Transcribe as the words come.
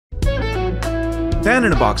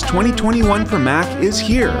Band-in-a-Box 2021 for Mac is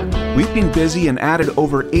here. We've been busy and added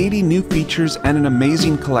over 80 new features and an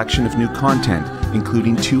amazing collection of new content,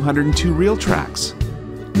 including 202 reel tracks,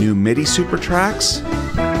 new MIDI super tracks,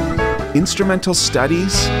 instrumental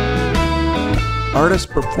studies,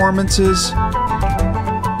 artist performances,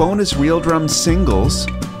 bonus reel drum singles,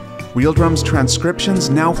 reel drums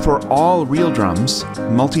transcriptions now for all reel drums,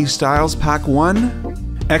 multi-styles pack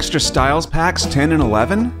 1, extra styles packs 10 and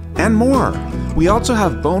 11, and more. We also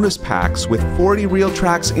have bonus packs with 40 reel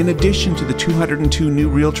tracks in addition to the 202 new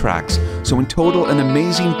reel tracks, so in total an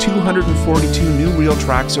amazing 242 new reel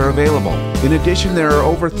tracks are available. In addition, there are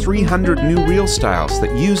over 300 new reel styles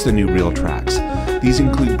that use the new reel tracks. These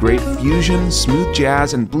include great fusion, smooth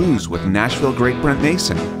jazz, and blues with Nashville great Brent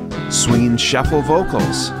Mason, swinging shuffle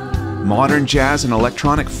vocals, modern jazz and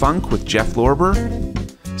electronic funk with Jeff Lorber,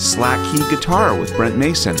 slack key guitar with Brent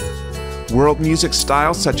Mason, world music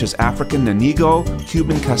styles such as African Nanigo,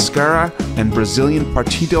 Cuban Cascara, and Brazilian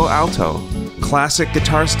Partido Alto, classic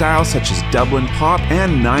guitar styles such as Dublin pop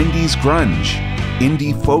and 90s grunge,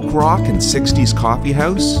 indie folk rock and 60s coffee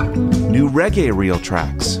house, new reggae reel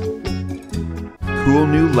tracks, cool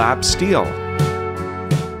new lap steel,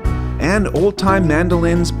 and old-time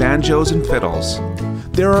mandolins, banjos, and fiddles.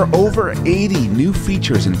 There are over 80 new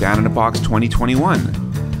features in Band-in-a-Box 2021.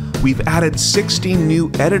 We've added 16 new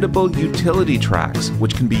editable utility tracks,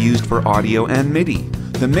 which can be used for audio and MIDI.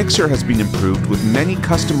 The mixer has been improved with many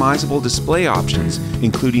customizable display options,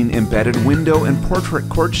 including embedded window and portrait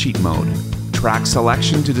chord sheet mode, track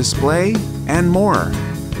selection to display, and more.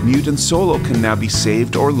 Mute and solo can now be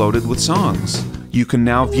saved or loaded with songs. You can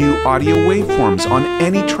now view audio waveforms on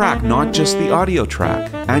any track, not just the audio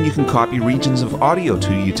track, and you can copy regions of audio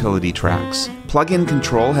to utility tracks. Plug-in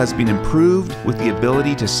control has been improved with the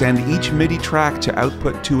ability to send each MIDI track to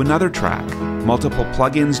output to another track. Multiple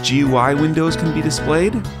plugins GUI windows can be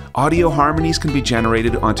displayed. Audio harmonies can be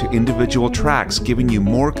generated onto individual tracks, giving you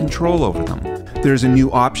more control over them. There's a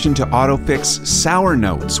new option to autofix sour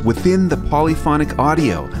notes within the polyphonic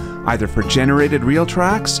audio, either for generated reel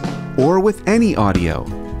tracks or with any audio.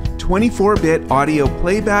 24-bit audio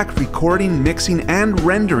playback, recording, mixing, and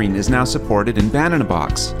rendering is now supported in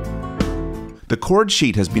Band-in-a-Box. The chord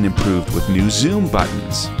sheet has been improved with new zoom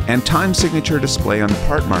buttons and time signature display on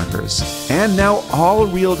part markers. And now all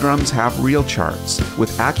reel drums have reel charts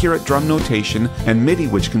with accurate drum notation and MIDI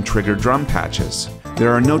which can trigger drum patches.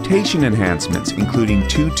 There are notation enhancements including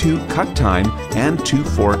 2/2 cut time and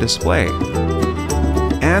 2/4 display.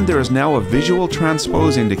 And there is now a visual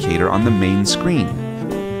transpose indicator on the main screen.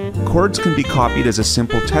 Chords can be copied as a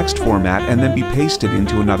simple text format and then be pasted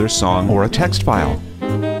into another song or a text file.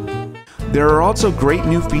 There are also great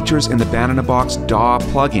new features in the Band-in-a-Box DAW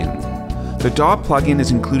plugin. The DAW plugin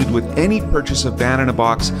is included with any purchase of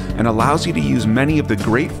Band-in-a-Box and allows you to use many of the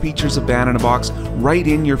great features of Band-in-a-Box right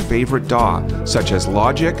in your favorite DAW, such as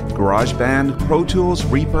Logic, GarageBand, Pro Tools,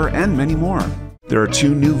 Reaper, and many more. There are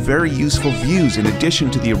 2 new very useful views in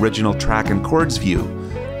addition to the original track and chords view.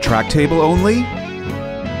 Track table only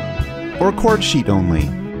or chord sheet only.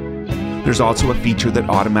 There's also a feature that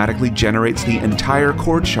automatically generates the entire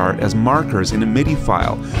chord chart as markers in a MIDI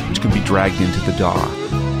file, which can be dragged into the DAW.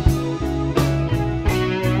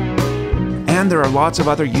 And there are lots of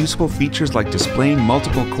other useful features like displaying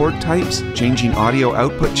multiple chord types, changing audio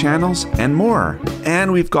output channels, and more.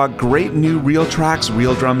 And we've got great new reel tracks,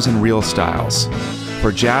 reel drums, and reel styles.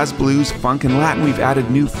 For jazz, blues, funk, and Latin, we've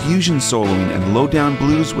added new fusion soloing and low-down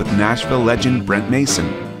blues with Nashville legend Brent Mason,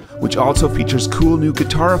 which also features cool new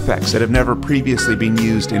guitar effects that have never previously been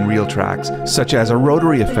used in reel tracks, such as a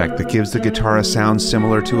rotary effect that gives the guitar a sound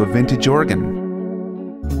similar to a vintage organ.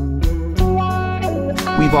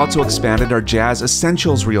 We've also expanded our Jazz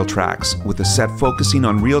Essentials reel tracks, with a set focusing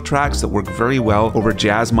on reel tracks that work very well over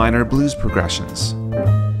jazz minor blues progressions.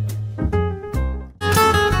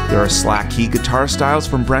 There are slack key guitar styles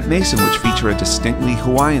from Brent Mason which feature a distinctly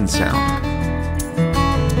Hawaiian sound.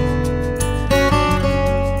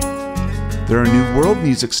 There are new world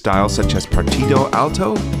music styles such as Partido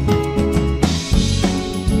Alto,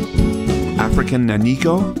 African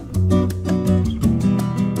Nanigo,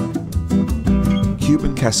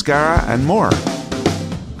 Cuban Cascara, and more.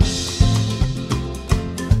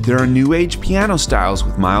 There are new age piano styles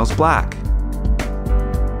with Miles Black,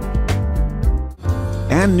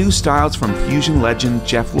 and new styles from fusion legend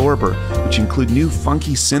Jeff Lorber, which include new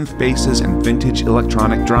funky synth basses and vintage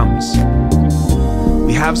electronic drums.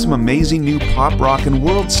 We have some amazing new pop, rock, and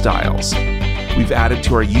world styles. We've added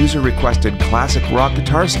to our user-requested classic rock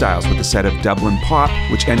guitar styles with a set of Dublin pop,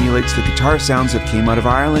 which emulates the guitar sounds that came out of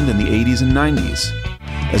Ireland in the 80s and 90s,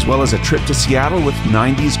 as well as a trip to Seattle with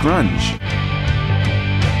 90s grunge.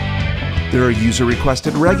 There are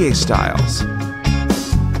user-requested reggae styles,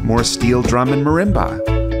 more steel drum and marimba.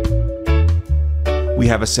 We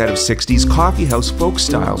have a set of 60s coffee house folk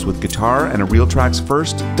styles with guitar and a RealTrax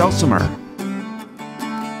first dulcimer.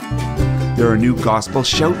 There are new gospel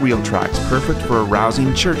shout RealTrax perfect for a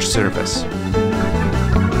rousing church service.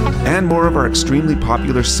 And more of our extremely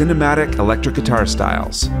popular cinematic electric guitar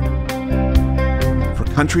styles. For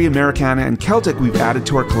country, Americana, and Celtic, we've added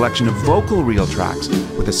to our collection of vocal RealTrax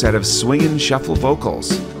with a set of swingin' shuffle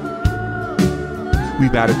vocals.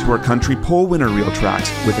 We've added to our country pole winner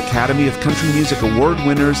RealTrax with Academy of Country Music Award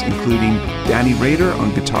winners including Danny Rader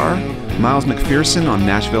on guitar, Miles McPherson on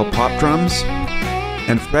Nashville pop drums,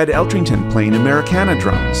 and Fred Eltrington playing Americana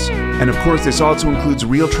drums. And of course, this also includes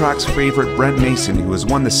RealTrax's favorite Brent Mason, who has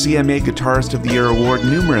won the CMA Guitarist of the Year award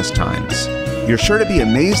numerous times. You're sure to be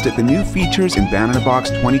amazed at the new features in Band in a Box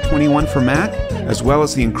 2021 for Mac, as well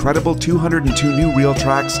as the incredible 202 new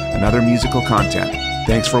RealTrax and other musical content.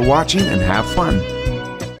 Thanks for watching and have fun.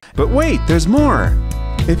 But wait, there's more!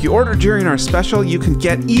 If you order during our special, you can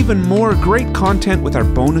get even more great content with our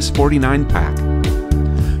Bonus 49 pack.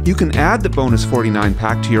 You can add the Bonus 49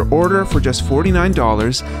 pack to your order for just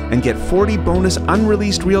 $49 and get 40 bonus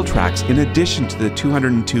unreleased RealTrax in addition to the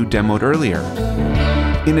 202 demoed earlier.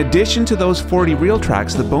 In addition to those 40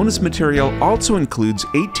 RealTrax, the bonus material also includes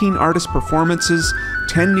 18 artist performances,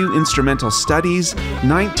 10 new instrumental studies,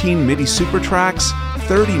 19 MIDI SuperTracks,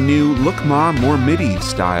 30 new Look Ma More MIDI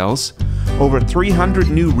styles, over 300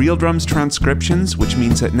 new Real Drums transcriptions, which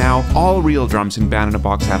means that now all Real Drums in Band in a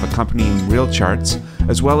Box have accompanying Real charts,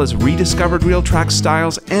 as well as rediscovered RealTrax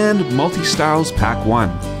styles and multi-styles Pack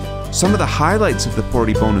 1. Some of the highlights of the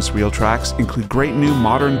 40 bonus RealTrax include great new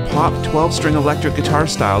modern pop 12-string electric guitar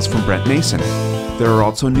styles from Brent Mason. There are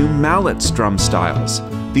also new mallets drum styles.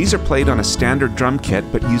 These are played on a standard drum kit,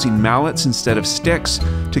 but using mallets instead of sticks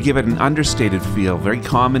to give it an understated feel, very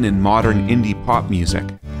common in modern indie pop music.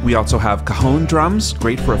 We also have cajon drums,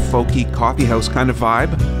 great for a folky coffee house kind of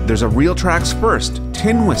vibe. There's a RealTrax first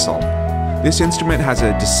tin whistle. This instrument has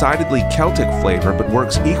a decidedly Celtic flavor, but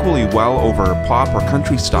works equally well over pop or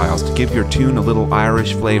country styles to give your tune a little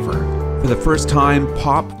Irish flavor. For the first time,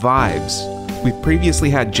 pop vibes. We've previously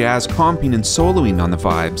had jazz comping and soloing on the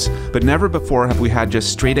vibes, but never before have we had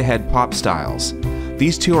just straight-ahead pop styles.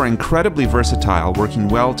 These two are incredibly versatile, working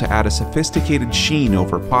well to add a sophisticated sheen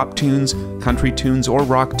over pop tunes, country tunes, or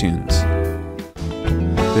rock tunes.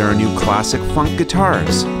 There are new classic funk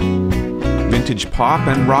guitars, vintage pop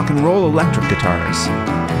and rock and roll electric guitars.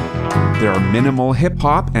 There are minimal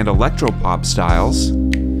hip-hop and electro-pop styles,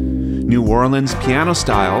 New Orleans piano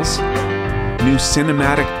styles, new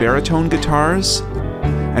cinematic baritone guitars,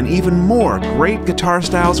 and even more great guitar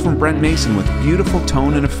styles from Brent Mason with beautiful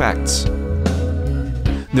tone and effects.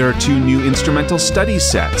 There are 2 new instrumental study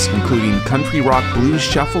sets, including Country Rock Blues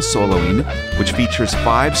Shuffle Soloing, which features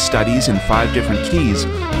 5 studies in 5 different keys,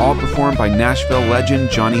 all performed by Nashville legend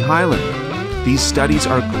Johnny Hyland. These studies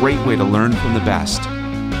are a great way to learn from the best.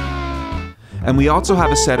 And we also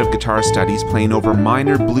have a set of guitar studies playing over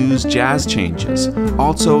minor blues jazz changes,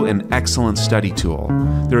 also an excellent study tool.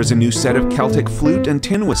 There is a new set of Celtic flute and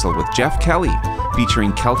tin whistle with Jeff Kelly,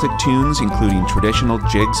 featuring Celtic tunes including traditional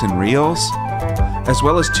jigs and reels, as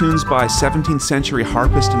well as tunes by 17th century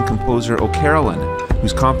harpist and composer O'Carolan,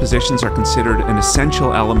 whose compositions are considered an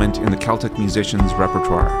essential element in the Celtic musician's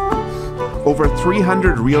repertoire. Over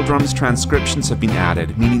 300 Real Drums transcriptions have been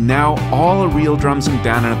added, meaning now all Real Drums in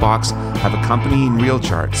Band in a Box have accompanying Real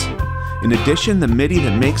charts. In addition, the MIDI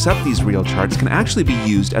that makes up these Real charts can actually be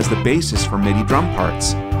used as the basis for MIDI drum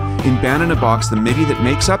parts. In Band in a Box, the MIDI that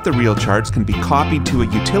makes up the Real charts can be copied to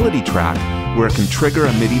a utility track where it can trigger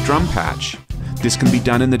a MIDI drum patch. This can be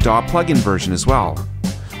done in the DAW plugin version as well.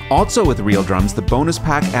 Also with Real Drums, the bonus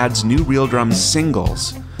pack adds new Real Drums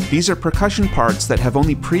singles. These are percussion parts that have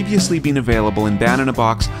only previously been available in Band in a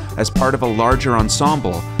Box as part of a larger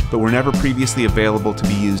ensemble, but were never previously available to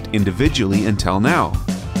be used individually until now.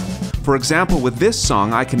 For example, with this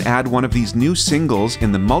song, I can add one of these new singles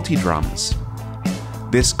in the multi-drums.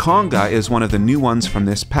 This conga is one of the new ones from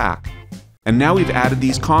this pack. And now we've added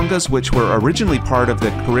these congas, which were originally part of the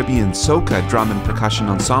Caribbean soca drum and percussion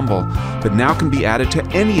ensemble, but now can be added to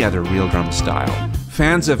any other Real Drum style.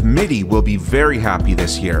 Fans of MIDI will be very happy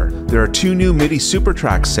this year. There are 2 new MIDI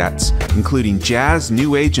SuperTrack sets, including jazz,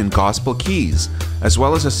 new age, and gospel keys, as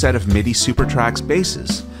well as a set of MIDI SuperTrax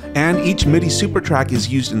basses. And each MIDI SuperTrack is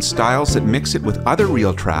used in styles that mix it with other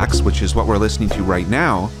Real tracks, which is what we're listening to right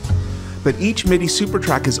now. But each MIDI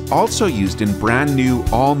SuperTrack is also used in brand new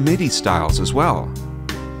all MIDI styles as well.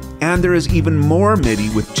 And there is even more MIDI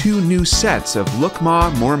with 2 new sets of Look Ma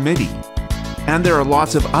More MIDI. And there are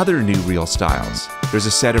lots of other new reel styles. There's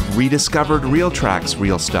a set of rediscovered ReelTracks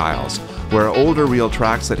reel styles, where older reel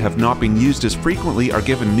tracks that have not been used as frequently are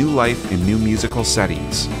given new life in new musical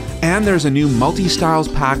settings. And there's a new multi-styles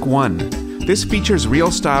PAK 1. This features reel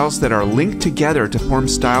styles that are linked together to form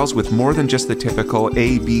styles with more than just the typical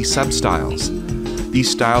A-B substyles. These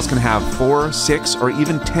styles can have 4, 6, or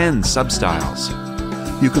even 10 substyles.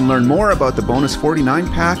 You can learn more about the Bonus 49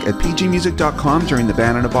 PAK at pgmusic.com during the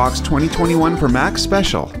Band in a Box 2021 for Mac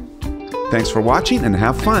special. Thanks for watching and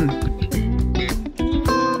have fun!